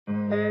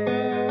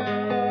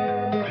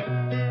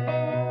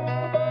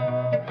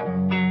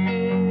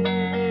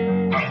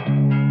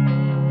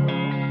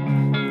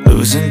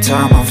Losing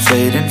time, I'm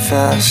fading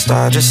fast.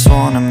 I just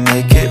wanna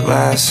make it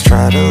last.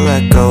 Try to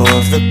let go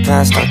of the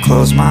past. I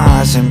close my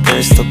eyes,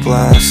 embrace the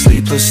blast.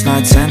 Sleepless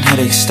nights and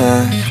headaches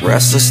stack.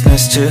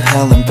 Restlessness to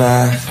hell and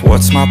back.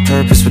 What's my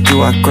purpose, what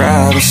do I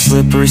grab? A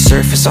slippery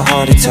surface, a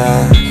heart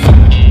attack.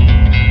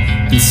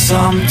 And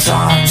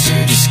sometimes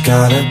you just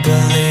gotta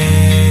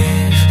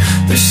believe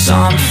there's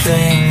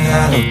something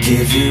that'll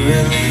give you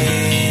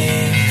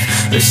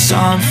relief. There's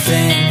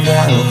something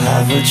that'll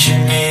have what you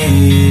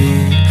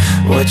need,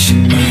 what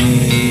you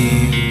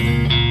need.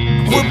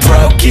 We're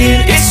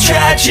broken, it's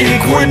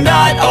tragic, we're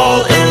not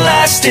all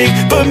elastic,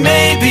 but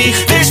maybe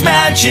there's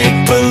magic.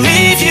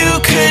 Believe you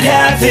could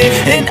have it.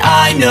 And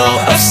I know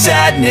of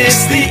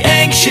sadness, the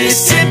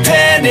anxious and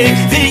panic,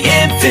 the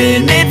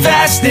infinite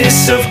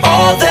vastness of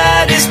all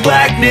that is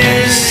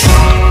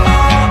blackness.